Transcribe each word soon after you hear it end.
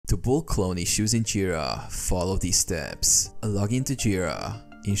To bulk clone issues in Jira, follow these steps. Log into Jira.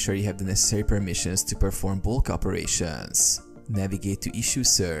 Ensure you have the necessary permissions to perform bulk operations. Navigate to Issue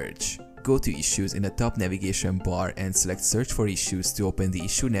Search. Go to Issues in the top navigation bar and select Search for Issues to open the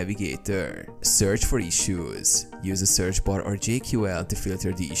Issue Navigator. Search for issues. Use the search bar or JQL to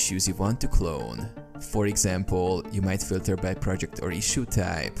filter the issues you want to clone. For example, you might filter by project or issue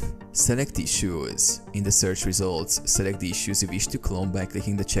type. Select issues. In the search results, select the issues you wish to clone by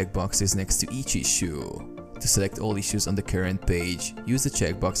clicking the checkboxes next to each issue. To select all issues on the current page, use the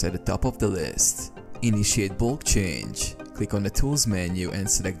checkbox at the top of the list. Initiate bulk change. Click on the Tools menu and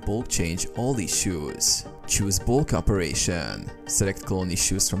select Bulk Change All Issues. Choose Bulk Operation. Select Clone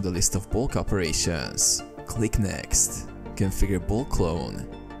Issues from the list of bulk operations. Click Next. Configure Bulk Clone.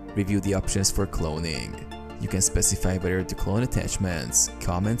 Review the options for cloning. You can specify whether to clone attachments,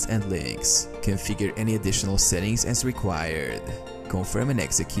 comments, and links. Configure any additional settings as required. Confirm and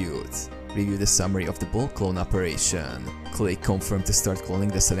execute. Review the summary of the bulk clone operation. Click Confirm to start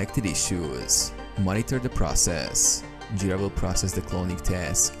cloning the selected issues. Monitor the process. Jira will process the cloning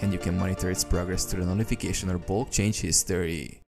task, and you can monitor its progress through the notification or bulk change history.